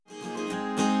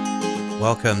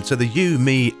Welcome to the You,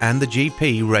 Me and the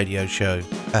GP radio show,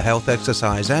 a health,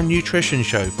 exercise and nutrition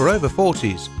show for over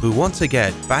 40s who want to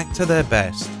get back to their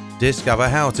best. Discover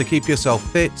how to keep yourself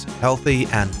fit, healthy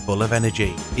and full of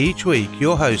energy. Each week,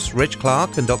 your hosts Rich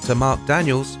Clark and Dr. Mark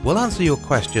Daniels will answer your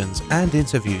questions and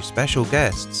interview special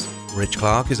guests. Rich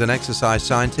Clark is an exercise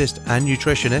scientist and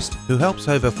nutritionist who helps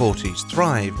over 40s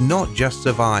thrive, not just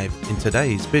survive, in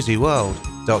today's busy world.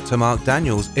 Dr. Mark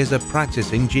Daniels is a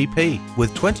practicing GP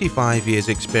with 25 years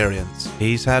experience.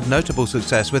 He's had notable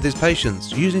success with his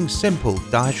patients using simple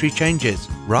dietary changes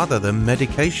rather than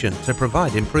medication to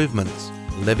provide improvements.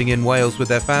 Living in Wales with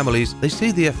their families, they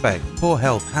see the effect poor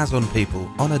health has on people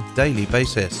on a daily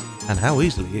basis and how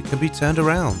easily it can be turned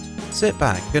around. Sit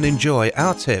back and enjoy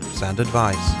our tips and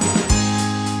advice.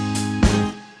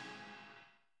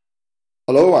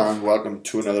 Hello and welcome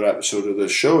to another episode of the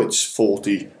show. It's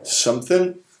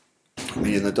 40-something.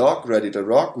 Me and the doc, ready to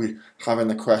rock. We're having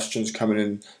the questions coming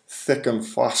in thick and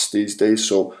fast these days,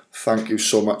 so thank you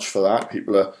so much for that.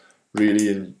 People are really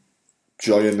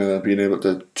enjoying being able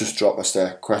to just drop us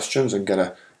their questions and get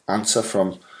an answer from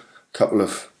a couple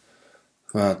of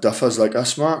duffers like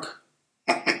us, Mark.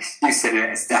 You said it,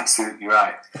 it's absolutely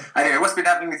right. Anyway, what's been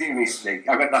happening with you recently?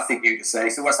 I've got nothing new to say,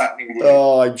 so what's happening with you?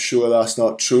 Oh, I'm sure that's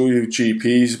not true, you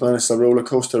GPs, man. It's a roller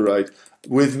coaster ride.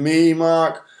 With me,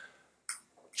 Mark,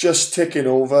 just ticking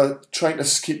over, trying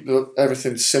to keep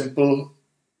everything simple.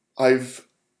 I've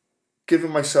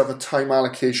given myself a time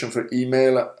allocation for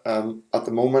email at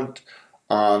the moment,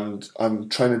 and I'm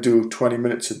trying to do 20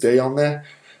 minutes a day on there.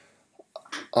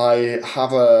 I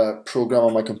have a program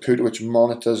on my computer which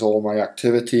monitors all my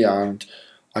activity, and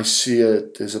I see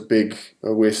it as a big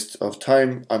waste of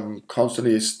time. I'm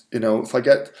constantly, if I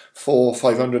get 400 or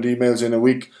 500 emails in a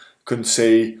week, couldn't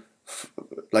say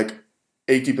like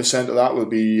 80% of that will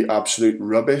be absolute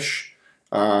rubbish,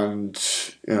 and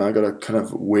I got to kind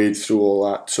of wade through all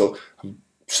that. So I'm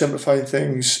simplifying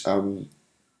things. I'm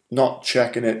not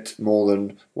checking it more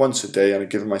than once a day, and I'm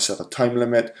giving myself a time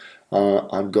limit.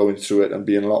 I'm going through it and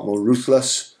being a lot more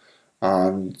ruthless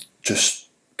and just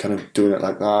kind of doing it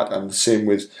like that. And the same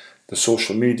with the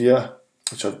social media,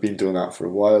 which I've been doing that for a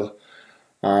while.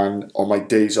 And on my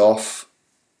days off,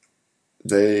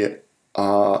 they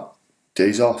are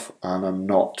days off, and I'm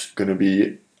not going to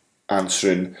be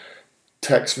answering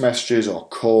text messages or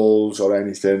calls or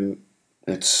anything.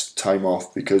 It's time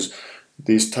off, because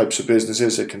these types of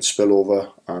businesses, it can spill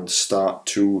over and start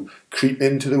to creep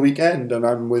into the weekend, and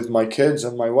I'm with my kids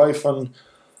and my wife and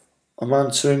I'm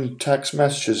answering text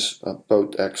messages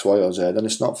about X, Y or Z, and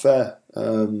it's not fair.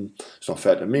 It's not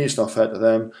fair to me, it's not fair to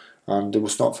them, and it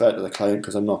was not fair to the client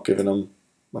because I'm not giving them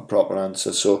a proper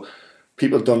answer. So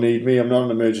people don't need me. I'm not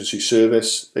an emergency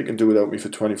service. They can do without me for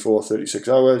 24, 36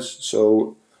 hours.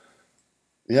 So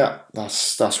yeah,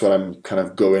 that's where I'm kind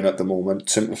of going at the moment,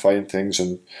 simplifying things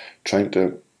and trying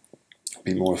to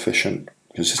be more efficient,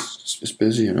 because it's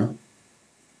busy,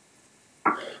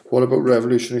 What about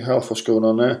Revolutionary Health? What's going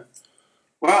on there?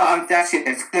 Well,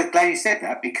 it's glad you said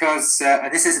that, because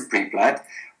and this isn't pre-planned.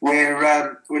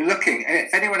 We're looking.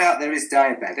 If anyone out there is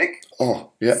diabetic,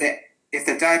 if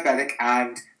they're diabetic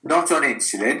and not on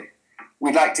insulin,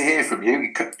 we'd like to hear from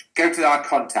you. Go to our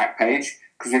contact page,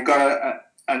 because we've got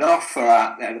an offer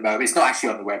out there at the moment. It's not actually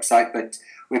on the website, but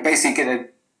we're basically going to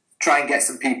try and get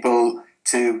some people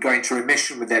to go into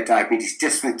remission with their diabetes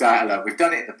just with diet alone. We've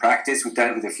done it in the practice. We've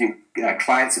done it with a few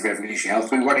clients of Revolutionary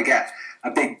Health. We want to get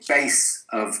a big base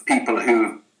of people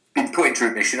who've been put into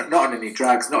remission, not on any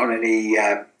drugs, not on any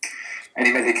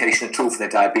medication at all for their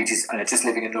diabetes, and are just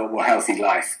living a normal, healthy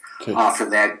life after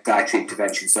their dietary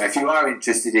intervention. So if you are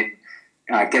interested in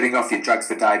getting off your drugs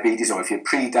for diabetes, or if you're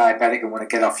pre-diabetic and want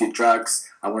to get off your drugs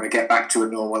and want to get back to a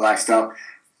normal lifestyle,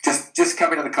 just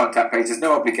come in on the contact page. There's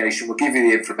no obligation. We'll give you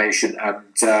the information, and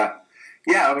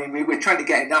we're trying to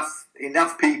get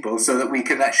enough people so that we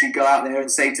can actually go out there and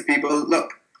say to people,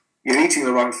 look, you're eating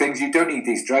the wrong things. You don't need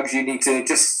these drugs. You need to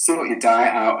just sort your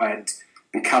diet out and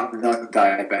become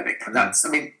non-diabetic.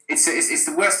 And it's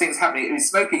the worst thing that's happening.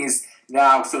 Smoking is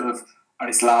now sort of on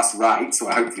its last rites,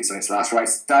 or hopefully it's on its last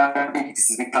rites. Diabetes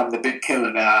has become the big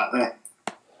killer now out there.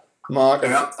 Mark,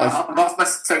 I'm off my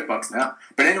soapbox now.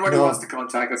 But anyone who wants to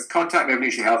contact us, contact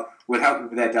Revolutionary Health. We'll help them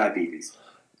with their diabetes.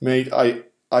 Mate,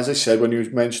 as I said when you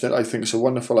mentioned it, I think it's a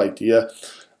wonderful idea.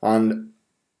 And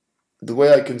the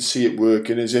way I can see it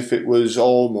working is if it was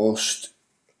almost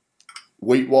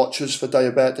Weight Watchers for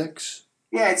diabetics.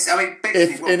 Yeah,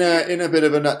 basically in a bit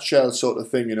of a nutshell sort of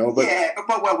thing,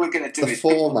 But what we're going to do is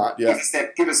format,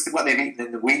 give us what they've eaten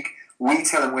in the week. We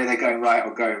tell them where they're going right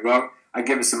or going wrong. and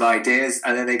give us some ideas,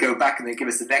 and then they go back and they give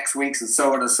us the next week's, and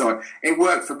so on and so on. It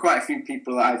worked for quite a few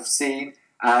people that I've seen,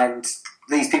 and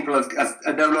these people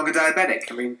are no longer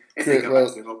diabetic. I mean, if they go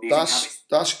back to their eating habits.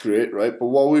 That's great, right? But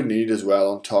what we need as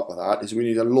well on top of that is we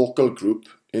need a local group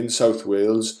in South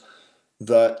Wales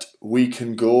that we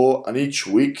can go, and each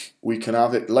week we can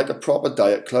have it like a proper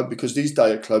diet club, because these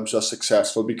diet clubs are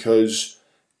successful because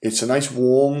it's a nice,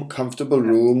 warm, comfortable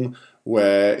room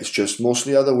where it's just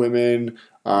mostly other women,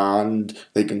 and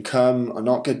they can come and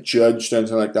not get judged or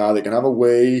anything like that. They can have a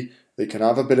whey, they can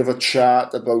have a bit of a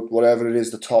chat about whatever it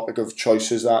is the topic of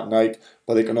choices that night,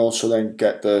 but they can also then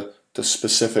get the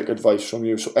specific advice from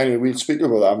you. So anyway, we'll speak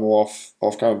about that more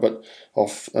off camera, but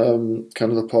off kind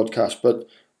of the podcast. But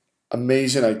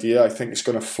amazing idea. I think it's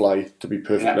going to fly, to be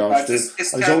perfectly honest with you.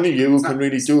 It's only you who can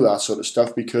really do that sort of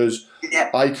stuff, because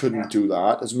I couldn't do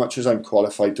that. As much as I'm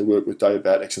qualified to work with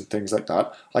diabetics and things like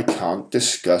that, I can't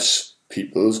discuss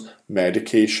people's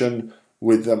medication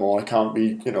with them, or I can't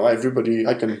be, everybody,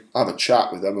 I can have a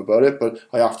chat with them about it, but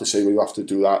I have to say, well, you have to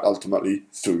do that ultimately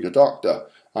through your doctor.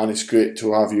 And it's great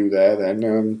to have you there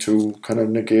then to kind of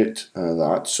negate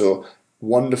that. So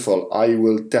wonderful. I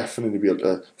will definitely be able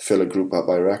to fill a group up,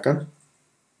 I reckon.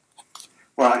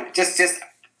 Well, just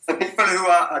for people who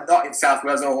are not in South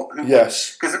Wales, or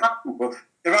yes, because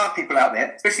there are people out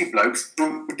there, especially blokes,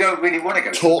 who don't really want to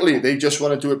go. Totally, they just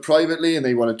want to do it privately, and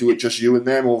they want to do it just you and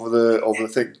them over the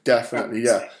thing. Definitely,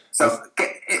 yeah. So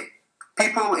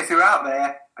people, if you're out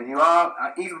there and you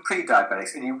are even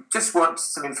pre-diabetics and you just want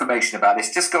some information about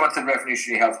this, just go onto the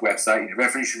Revolutionary Health website,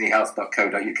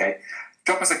 revolutionaryhealth.co.uk.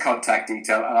 Drop us a contact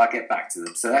detail and I'll get back to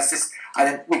them. So that's just, and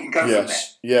then we can go from there.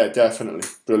 Yeah, definitely.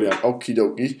 Brilliant. Okie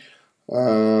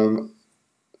dokie.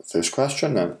 First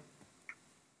question then.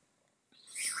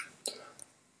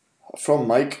 From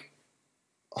Mike.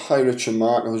 Hi Rich and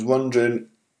Mark. I was wondering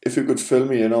if you could fill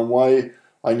me in on why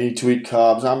I need to eat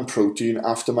carbs and protein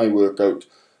after my workout.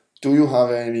 Do you have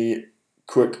any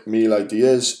quick meal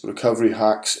ideas, recovery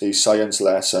hacks, a science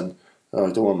lesson? Oh,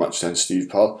 I don't want much then, Steve,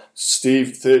 pal.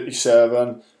 Steve,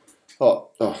 37.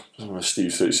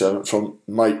 Steve, 37. From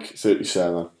Mike,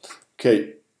 37.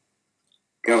 Okay.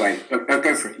 Go away.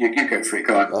 Go for it. You go for it.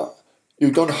 Go on.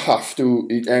 You don't have to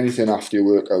eat anything after your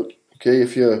workout. Okay?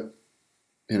 If you're,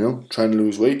 trying to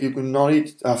lose weight, you can not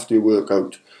eat after your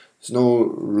workout. There's no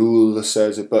rule that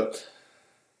says it, but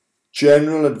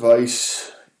general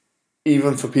advice,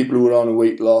 even for people who are on a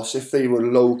weight loss, if they were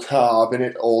low carb in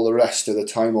it all the rest of the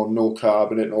time, or no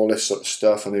carb in it and all this sort of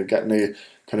stuff, and they're getting their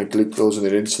kind of glucose and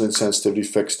their insulin sensitivity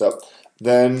fixed up,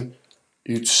 then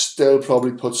you'd still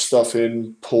probably put stuff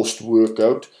in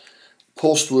post-workout.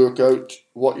 Post-workout,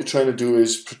 what you're trying to do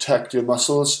is protect your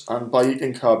muscles, and by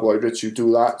eating carbohydrates, you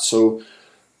do that. So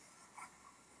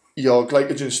your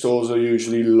glycogen stores are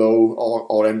usually low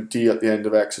or empty at the end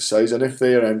of exercise, and if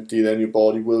they are empty, then your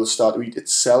body will start to eat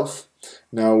itself.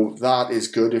 Now, that is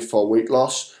good for weight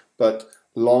loss, but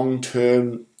long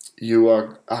term, you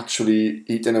are actually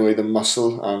eating away the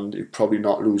muscle, and you're probably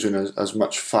not losing as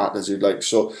much fat as you'd like.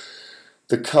 So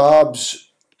the carbs,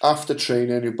 after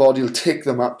training, your body will take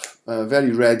them up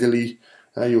very readily.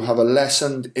 You have a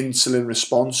lessened insulin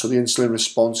response, so the insulin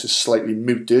response is slightly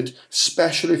muted,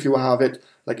 especially if you have it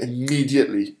like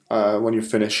immediately when you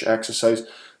finish exercise.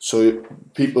 So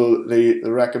people, the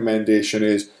recommendation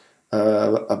is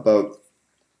about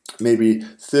maybe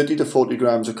 30 to 40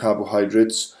 grams of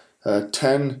carbohydrates,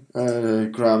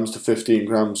 10 grams to 15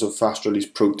 grams of fast release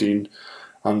protein,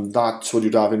 and that's what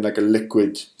you'd have in like a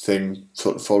liquid thing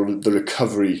for the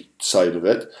recovery side of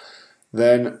it.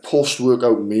 Then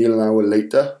post-workout meal an hour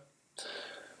later,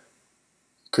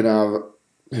 you can have,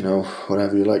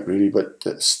 whatever you like really, but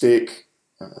steak,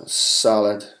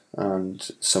 salad,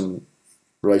 and some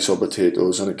rice or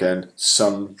potatoes. And again,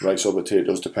 some rice or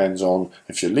potatoes, depends on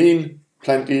if you're lean,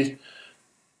 plenty.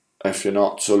 If you're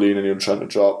not so lean and you're trying to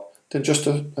drop, then just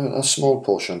a small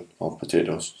portion of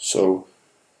potatoes. So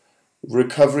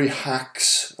recovery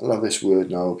hacks, I love this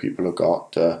word now, people have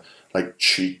got like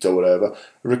cheat or whatever.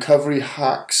 Recovery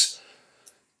hacks,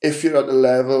 if you're at a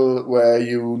level where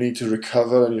you need to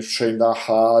recover and you've trained that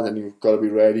hard and you've got to be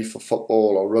ready for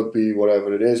football or rugby,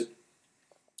 whatever it is,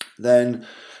 then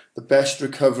the best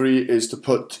recovery is to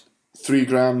put 3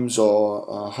 grams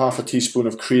or half a teaspoon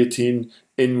of creatine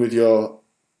in with your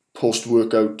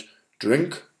post-workout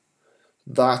drink.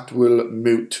 That will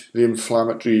mute the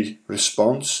inflammatory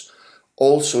response.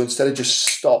 Also, instead of just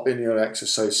stopping your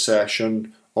exercise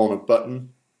session on a button,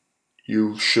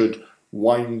 you should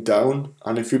wind down,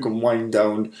 and if you can wind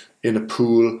down in a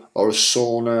pool or a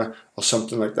sauna or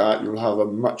something like that, you'll have a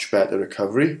much better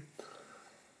recovery.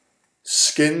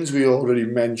 Skins we already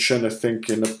mentioned, I think,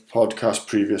 in the podcast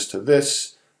previous to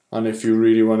this. And if you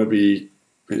really want to be,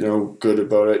 good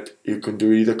about it, you can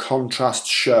do either contrast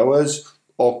showers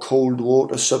or cold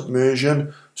water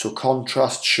submersion. So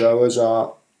contrast showers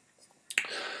are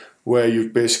where you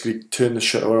basically turn the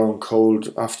shower on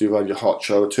cold after you've had your hot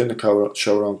shower, turn the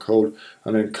shower on cold,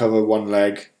 and then cover one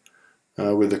leg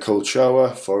with the cold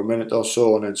shower for a minute or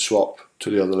so, and then swap to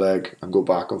the other leg and go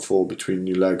back and forth between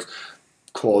your legs,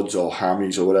 quads or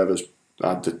hammies or whatever's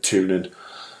add the tuning.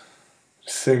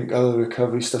 I think other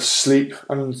recovery stuff, sleep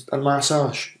and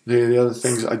massage. The other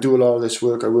things. I do a lot of this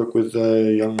work. I work with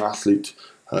a young athlete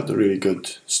at a really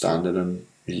good standard, and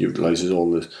he utilises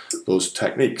all those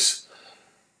techniques.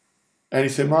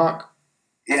 Anything, Mark?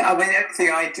 Yeah, I mean,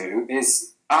 everything I do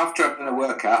is, after I've done a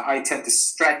workout, I tend to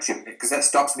stretch a bit, because that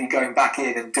stops me going back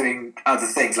in and doing other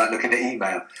things like looking at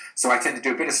email. So I tend to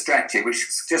do a bit of stretching,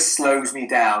 which just slows me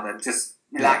down and just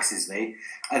relaxes me.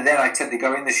 And then I tend to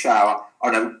go in the shower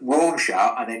on a warm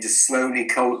shower and then just slowly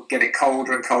get it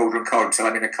colder and colder and colder until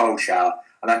I'm in a cold shower.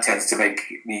 And that tends to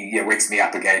make me, wakes me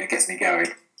up again and gets me going.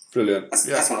 Brilliant.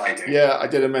 That's what I do. Yeah, I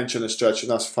did mention the stretching.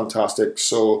 That's fantastic.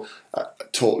 So,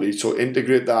 totally. So,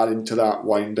 integrate that into that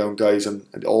wind down, guys, and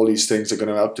all these things are going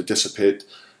to help to dissipate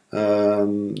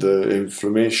the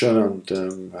inflammation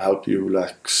and help you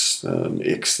relax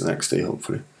aches the next day,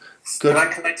 hopefully. Good.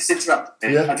 Can I just interrupt?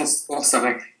 Yeah. I just thought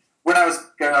something. When I was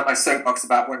going on my soapbox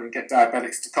about wanting to get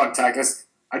diabetics to contact us,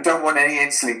 I don't want any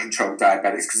insulin-controlled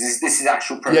diabetics, because this is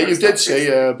actual progress. Yeah, you did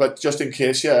say, but just in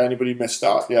case, anybody missed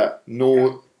that,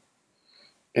 no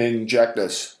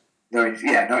injectors. No,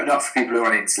 not for people who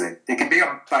are on insulin. They can be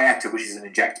on Byetta, which is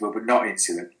an injectable, but not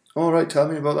insulin. All right, tell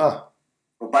me about that.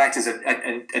 Well, Byetta is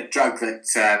a drug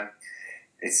that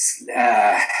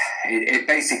it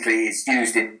basically is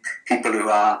used in people who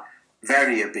are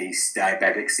very obese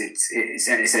diabetics.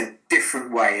 It's a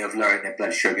different way of lowering their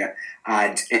blood sugar,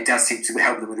 and it does seem to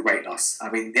help them with weight loss. I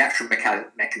mean, the actual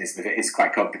mechanism of it is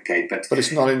quite complicated, but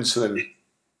it's not insulin.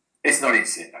 It's not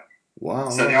insulin, no. Wow.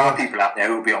 So there are people out there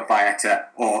who will be on Byetta,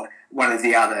 or one of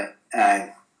the other,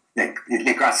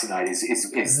 Ligratinide is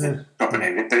the proper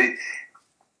name of it,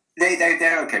 but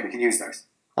they're okay. We can use those.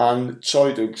 And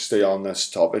sorry to stay on this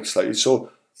topic slightly.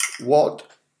 So,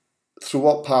 through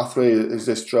what pathway is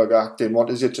this drug acting? What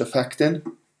is it affecting?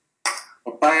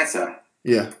 Well, Byetta.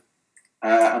 Yeah.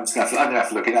 I'm going to have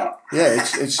to look it up. Yeah,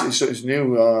 it's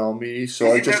new on me.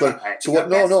 So I just like. So what?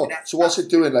 No. So what's it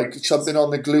doing? Like something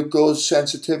on the glucose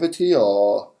sensitivity,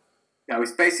 or? No,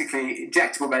 it's basically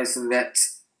injectable medicine that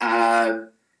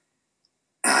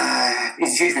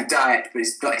is used with diet, but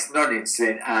it's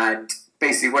non-insulin. And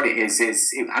basically, what it is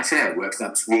I don't know how it works. I'm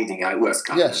just reading how it works.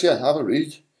 Yes, have a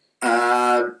read.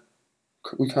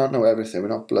 We can't know everything. We're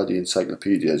not bloody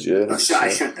encyclopedias, I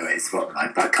should know it. It's what I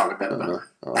can't remember.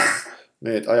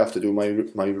 Mate, I have to do my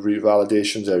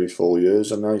revalidations every 4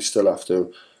 years, and I still have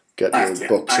to get the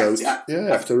books out. I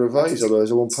have to revise,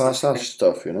 otherwise I won't pass that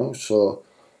stuff, So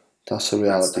that's the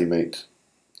reality, mate.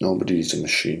 Nobody's a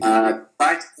machine. By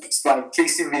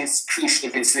increasing the secretion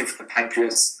of insulin from the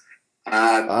pancreas.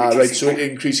 Right, so it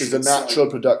increases the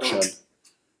natural production.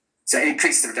 So it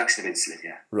increases the production of insulin,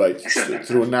 yeah. Right,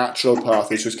 through a natural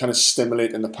pathway, so it's kind of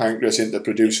stimulating the pancreas into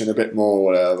producing a bit more, or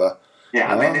whatever.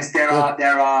 Yeah, I mean,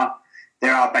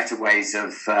 there are better ways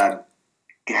of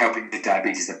helping with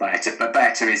diabetes than Byetta, but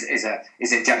Byetta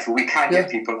is injectable. We can get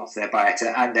people off their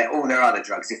Byetta and all their other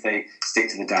drugs if they stick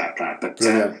to the diet plan. But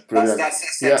brilliant.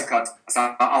 That's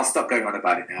I'll stop going on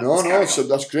about it now. No, so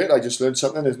that's great. I just learned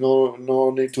something. There's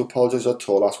no need to apologise at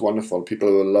all. That's wonderful. People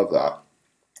will love that.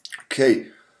 Okay,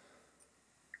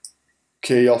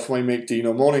 off my mate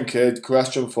Dino. Morning, kid.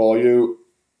 Question for you.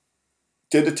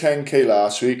 Did the 10k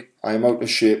last week. I am out of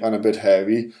shape and a bit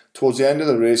heavy. Towards the end of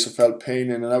the race, I felt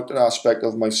pain in an outer aspect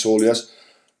of my soleus,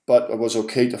 but I was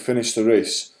okay to finish the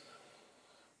race.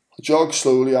 I jogged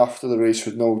slowly after the race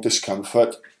with no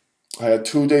discomfort. I had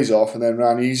 2 days off and then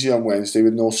ran easy on Wednesday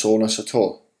with no soreness at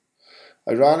all.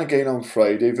 I ran again on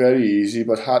Friday, very easy,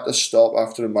 but had to stop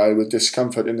after a mile with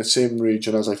discomfort in the same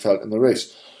region as I felt in the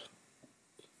race.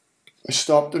 I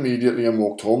stopped immediately and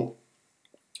walked home.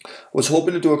 I was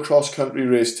hoping to do a cross-country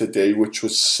race today, which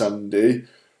was Sunday,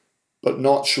 but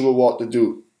not sure what to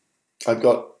do. I've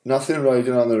got nothing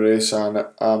riding on the race and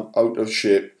I'm out of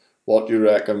shape. What do you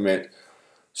reckon, mate?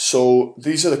 So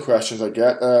these are the questions I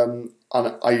get, and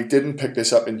I didn't pick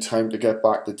this up in time to get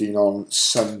back to Dean on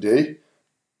Sunday,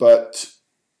 but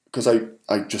because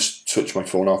I just switched my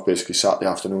phone off basically Saturday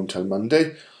afternoon till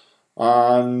Monday,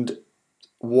 and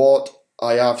what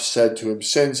I have said to him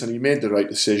since, and he made the right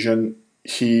decision,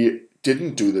 he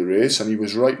didn't do the race, and he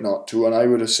was right not to, and I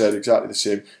would have said exactly the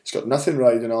same. He's got nothing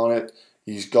riding on it,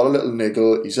 he's got a little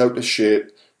niggle, he's out of shape,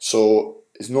 so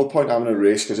there's no point having a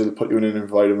race because it'll put you in an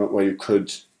environment where you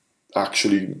could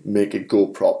actually make it go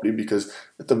properly, because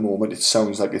at the moment it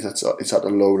sounds like it's at a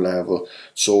low level.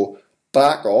 So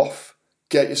back off,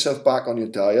 get yourself back on your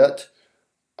diet,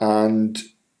 and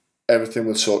everything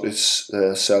will sort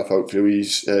itself out for you.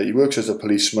 He works as a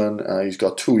policeman, he's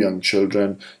got 2 young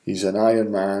children, he's an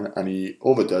Iron Man, and he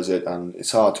overdoes it, and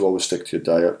it's hard to always stick to your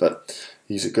diet, but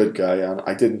he's a good guy. And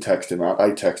I didn't text him out,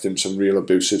 I texted him some real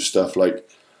abusive stuff like,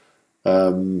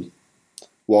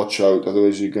 watch out,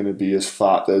 otherwise you're going to be as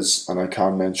fat as, and I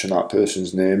can't mention that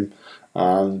person's name,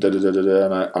 and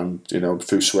and a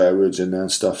few swear words in there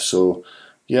and stuff. So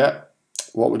yeah,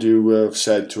 what would you have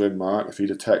said to him, Mark, if he'd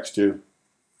have texted you?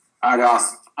 I'd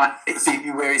ask if he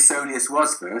knew where his soleus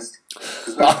was first.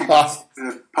 Because most people listen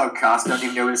to the podcast don't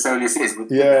even know where the soleus is.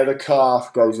 Yeah, the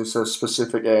calf, guys. It's a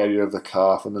specific area of the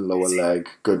calf and the lower leg.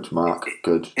 Good, Mark.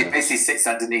 Good. It basically sits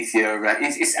underneath your...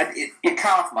 your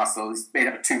calf muscle is made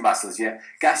up of 2 muscles, yeah?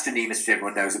 Gastrocnemius, which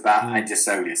everyone knows about, and your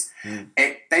soleus.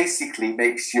 It basically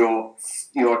makes your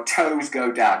toes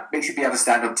go down. Makes you be able to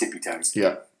stand on tippy toes.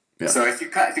 Yeah. Yeah. So if you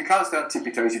can't stand on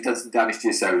tippy toes, you've done some damage to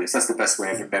your soleus. That's the best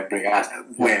way of remembering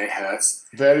where it hurts.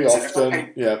 Very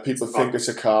often, people think it's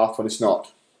a calf, and it's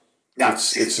not. No,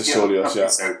 it's a soleus, yeah.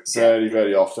 Very,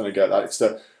 very often I get that. It's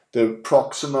the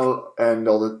proximal end,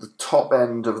 or the top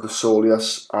end of the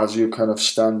soleus as you're kind of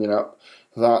standing up.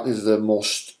 That is the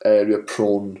most area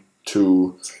prone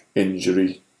to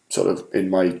injury, sort of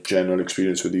in my general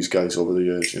experience with these guys over the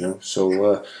years,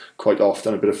 So quite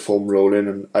often a bit of foam rolling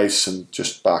and ice and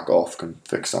just back off can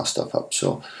fix that stuff up.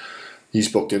 So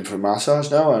he's booked in for a massage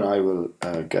now, and I will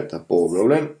get the ball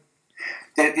rolling.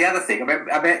 The other thing, I mean,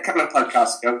 a couple of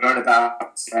podcasts ago learned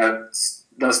about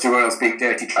non-steroidals being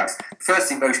dirty drugs. First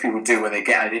thing most people do when they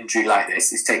get an injury like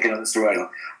this is take another steroidal,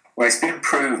 where it's been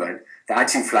proven that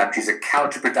anti-inflammatories are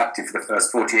counterproductive for the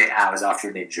first 48 hours after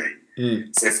an injury.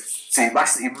 So you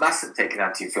mustn't take an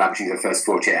anti-inflammatory the first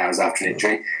 48 hours after an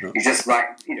injury. No. You just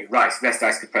rest,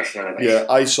 ice compression, elevation. Yeah,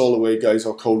 ice all the way, guys,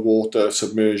 or cold water,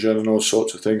 submersion, and all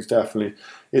sorts of things, definitely.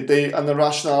 And the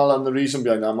rationale and the reason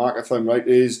behind that, Mark, if I'm right,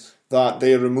 is that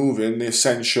they're removing the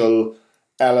essential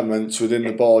elements within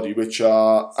the body which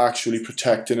are actually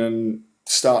protecting and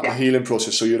start the healing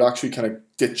process. So you're actually kind of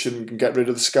ditching and get rid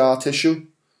of the scar tissue.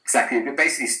 Exactly, you're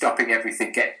basically stopping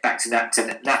everything get back to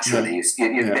naturally.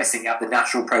 You're messing up the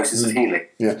natural process of healing.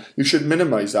 Yeah, you should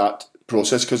minimise that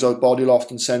process because our body will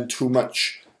often send too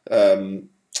much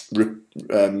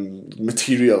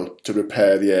material to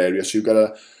repair the area. So you've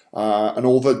got an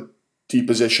over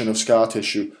deposition of scar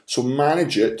tissue. So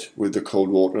manage it with the cold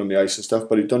water and the ice and stuff,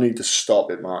 but you don't need to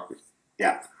stop it, Mark.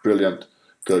 Yeah. Brilliant.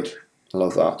 Good. I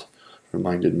love that.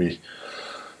 Reminded me.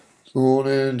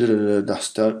 Morning,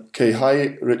 that's done. Okay,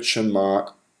 hi, Rich and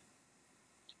Mark.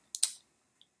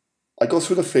 I go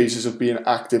through the phases of being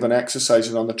active and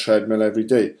exercising on the treadmill every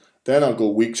day. Then I'll go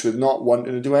weeks with not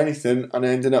wanting to do anything and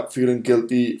ending up feeling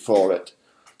guilty for it.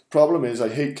 The problem is I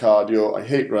hate cardio, I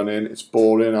hate running, it's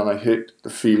boring, and I hate the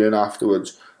feeling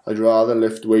afterwards. I'd rather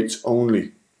lift weights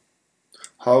only.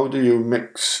 How do you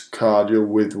mix cardio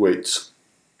with weights?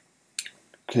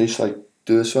 Okay, shall I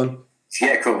do this one?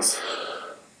 Yeah, of course.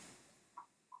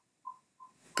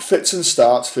 Fits and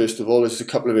starts, first of all, there's a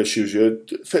couple of issues here.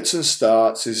 Fits and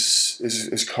starts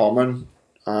is common,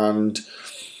 and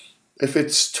if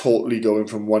it's totally going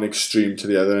from one extreme to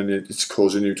the other and it's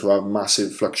causing you to have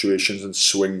massive fluctuations and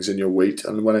swings in your weight,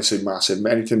 and when I say massive,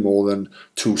 anything more than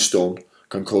 2 stone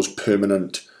can cause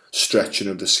permanent stretching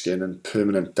of the skin and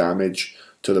permanent damage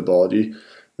to the body,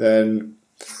 then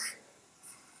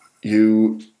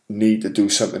you need to do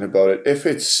something about it. If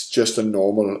it's just a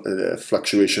normal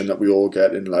fluctuation that we all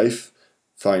get in life,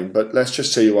 fine. But let's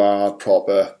just say you are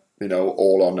proper,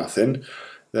 all or nothing,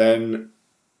 then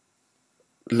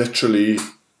literally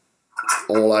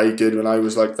all I did when I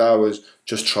was like that was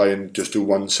just try and just do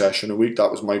 1 session a week.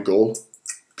 That was my goal.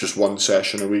 Just 1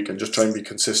 session a week and just try and be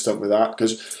consistent with that,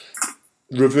 because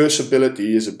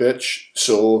reversibility is a bitch.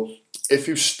 So if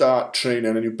you start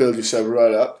training and you build yourself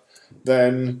right up,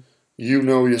 then you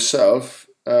know yourself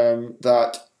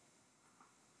that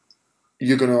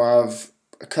you're going to have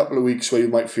a couple of weeks where you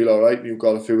might feel all right and you've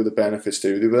got a few of the benefits to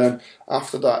you. But then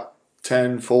after that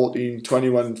 14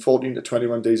 to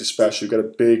 21 days especially, you get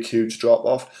a big, huge drop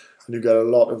off and you get a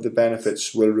lot of the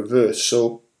benefits will reverse.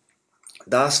 So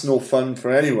that's no fun for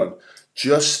anyone.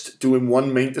 Just doing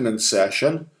 1 maintenance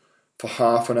session for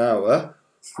half an hour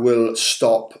will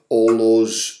stop all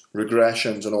those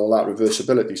regressions and all that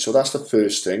reversibility. So that's the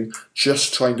first thing.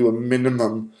 Just try and do a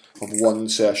minimum of one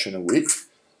session a week.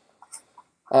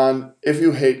 And if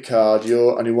you hate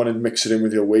cardio and you want to mix it in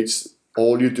with your weights,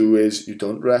 all you do is you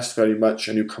don't rest very much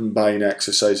and you combine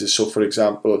exercises. So for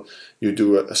example, you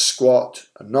do a squat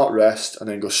and not rest and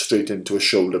then go straight into a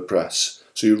shoulder press.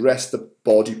 So you rest the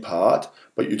body part,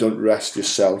 but you don't rest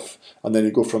yourself. And then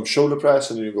you go from shoulder press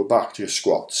and then you go back to your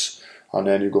squats. And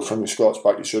then you go from your squats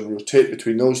back to your shoulder, rotate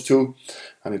between those two.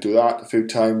 And you do that a few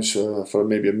times for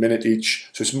maybe a minute each.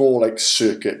 So it's more like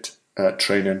circuit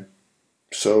training.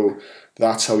 So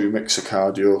that's how you mix a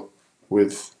cardio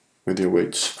with your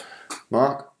weights.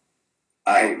 Mark?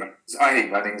 I hate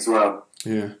running as well.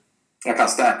 Yeah. I can't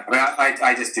stand. I mean,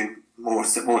 I just do more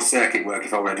circuit work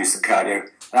if I want to do some cardio.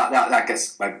 That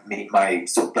gets my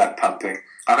sort of blood pumping.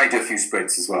 I might do a few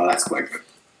sprints as well. That's quite good.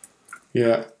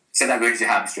 Yeah. So that ruins your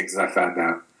hamstrings, as I found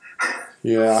out.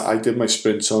 Yeah, I did my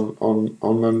sprints on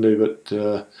Monday, but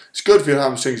it's good for your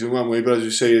hamstrings in one way. But as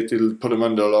you say, it'll put them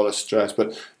under a lot of stress.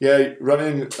 But yeah,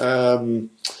 running, I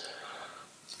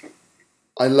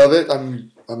love it.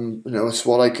 It's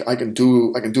what I can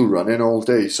do. I can do running all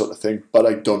day, sort of thing. But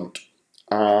I don't.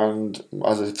 And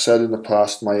as I've said in the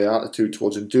past, my attitude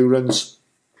towards endurance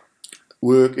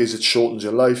work is it shortens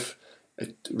your life.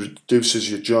 It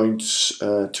reduces your joints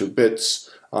to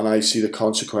bits, and I see the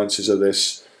consequences of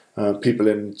this. People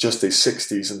in just their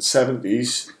 60s and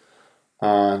 70s,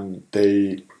 and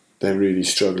they're really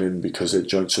struggling because their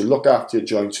joints. So look after your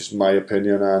joints is my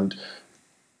opinion, and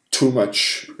too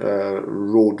much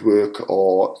road work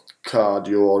or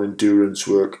cardio or endurance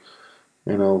work,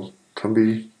 can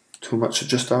be too much. So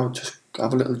just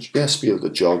have a little, be able to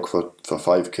jog for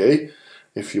 5k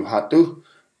if you had to.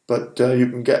 But you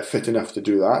can get fit enough to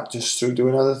do that just through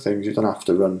doing other things. You don't have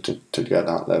to run to get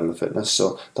that level of fitness.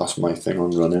 So that's my thing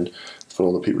on running. For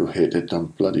all the people who hate it,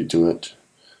 don't bloody do it.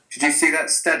 Did you see that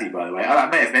study, by the way? I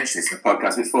may have mentioned this in the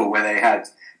podcast before, where they had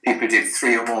people who did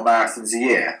 3 or more marathons a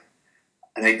year.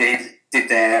 And they did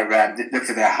their looked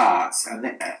at their hearts. And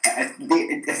I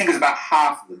think it was about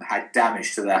half of them had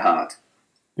damage to their heart.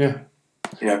 Yeah.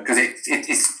 Because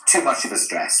it's too much of a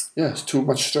stress. Yeah, it's too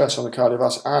much stress on the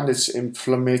cardiovascular, and it's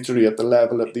inflammatory at the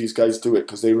level that these guys do it,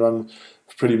 because they run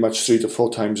pretty much 3 to 4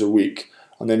 times a week,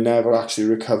 and they're never actually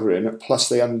recovering. Plus,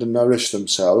 they undernourish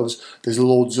themselves. There's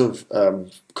loads of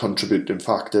contributing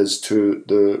factors to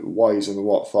the whys and the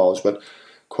what fors, but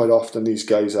quite often these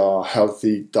guys are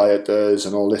healthy dieters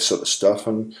and all this sort of stuff,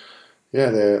 and yeah,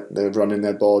 they're running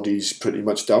their bodies pretty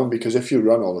much down, because if you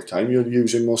run all the time, you're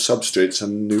using more substrates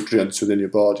and nutrients within your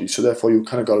body. So therefore, you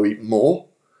kind of got to eat more,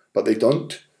 but they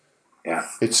don't. Yeah,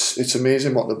 it's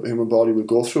amazing what the human body will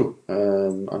go through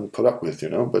and put up with,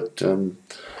 But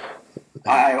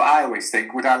I always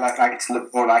think, would I like to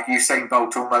look more like Usain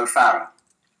Bolt or Mo Farah?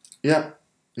 Yeah.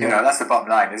 That's the bottom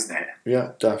line, isn't it?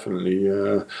 Yeah, definitely.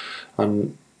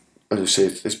 And as I say,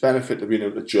 it's benefit to being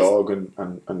able to jog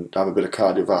and have a bit of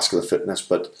cardiovascular fitness,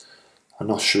 but I'm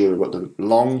not sure about the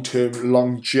long-term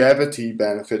longevity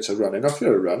benefits of running. If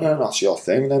you're a runner and that's your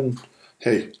thing, then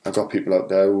hey, I've got people out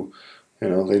there who,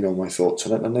 they know my thoughts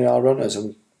on it, and they are runners,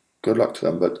 and good luck to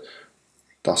them. But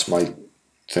that's my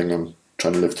thing. I'm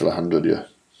trying to live till 100, yeah.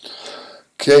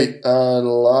 Okay,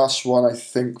 last one I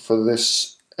think for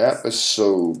this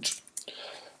episode.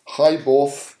 Hi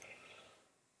both.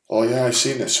 Oh yeah, I've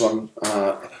seen this one.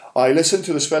 I listened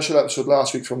to the special episode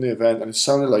last week from the event, and it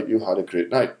sounded like you had a great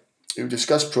night. You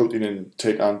discussed protein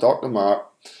intake, and Dr. Mark,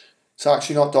 it's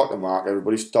actually not Dr. Mark,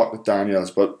 everybody's Dr.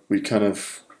 Daniels, but we kind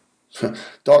of,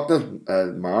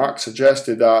 Dr. Mark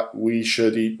suggested that we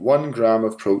should eat 1 gram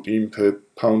of protein per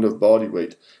pound of body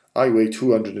weight. I weigh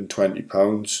 220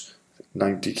 pounds,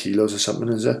 90 kilos or something,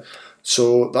 is it?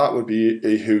 So that would be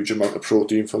a huge amount of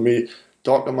protein for me.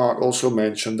 Dr. Mark also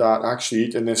mentioned that actually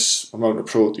eating this amount of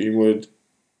protein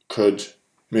could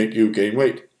make you gain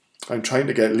weight. I'm trying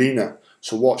to get leaner,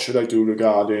 so what should I do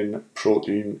regarding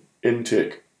protein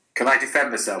intake? Can I defend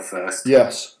myself first?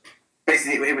 Yes.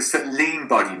 Basically, it was for lean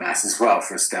body mass as well,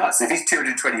 for a start. So if he's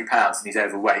 220 pounds and he's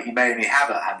overweight, he may only have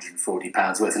 140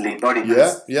 pounds worth of lean body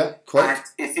mass. Yeah, quite. And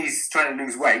if he's trying to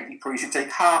lose weight, he probably should take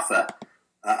half a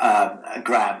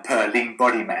gram per lean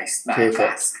body mass.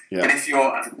 Perfect. Yeah. But if you're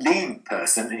a lean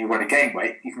person and you want to gain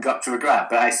weight, you can go up to 1 gram.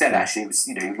 But I said actually, it was,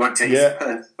 you want to take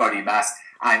per body mass,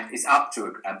 and it's up to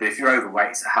 1 gram. But if you're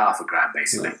overweight, it's half a gram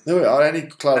basically. Yeah. There we are. Any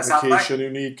clarification you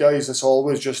need, guys? As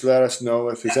always, just let us know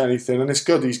if there's anything. And it's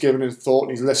good he's giving it thought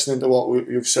and he's listening to what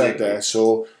you've said there.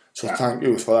 So thank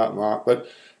you for that, Mark. But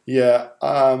yeah,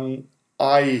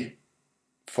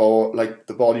 for like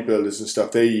the bodybuilders and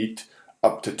stuff, they eat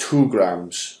up to 2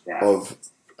 grams of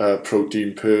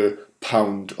protein per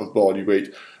pound of body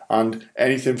weight. And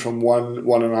anything from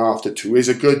 1.5 to 2 is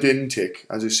a good intake,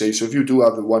 as I say. So if you do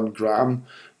have the 1 gram,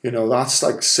 that's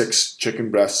like 6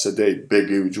 chicken breasts a day, big,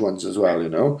 huge ones as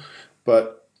well,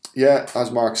 But yeah,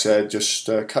 as Mark said, just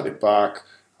cut it back.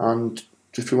 And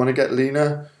if you want to get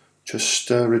leaner, just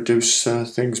reduce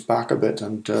things back a bit,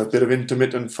 and a bit of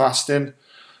intermittent fasting,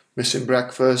 missing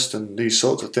breakfast and these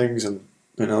sorts of things. And,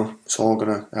 it's all going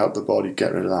to help the body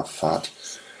get rid of that fat.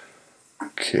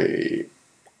 Okay.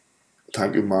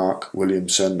 Thank you, Mark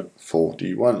Williamson,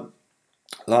 41.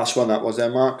 Last one that was there,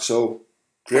 Mark. So,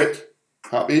 great.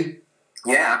 Happy?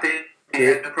 Yeah, happy. Great.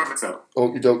 Yeah, no problem at all.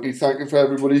 Okie dokie. Thank you for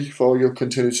everybody for your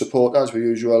continued support. As per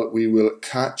usual, we will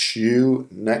catch you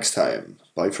next time.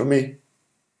 Bye from me.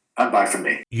 And bye from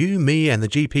me. You, Me and the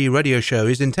GP radio show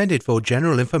is intended for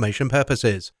general information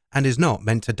purposes and is not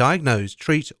meant to diagnose,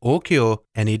 treat or cure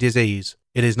any disease.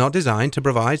 It is not designed to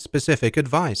provide specific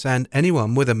advice, and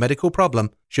anyone with a medical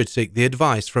problem should seek the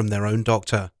advice from their own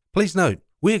doctor. Please note,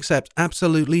 we accept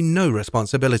absolutely no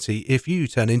responsibility if you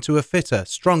turn into a fitter,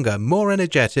 stronger, more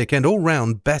energetic and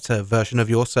all-round better version of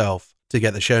yourself. To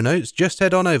get the show notes, just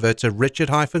head on over to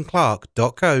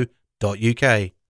richard-clark.co.uk.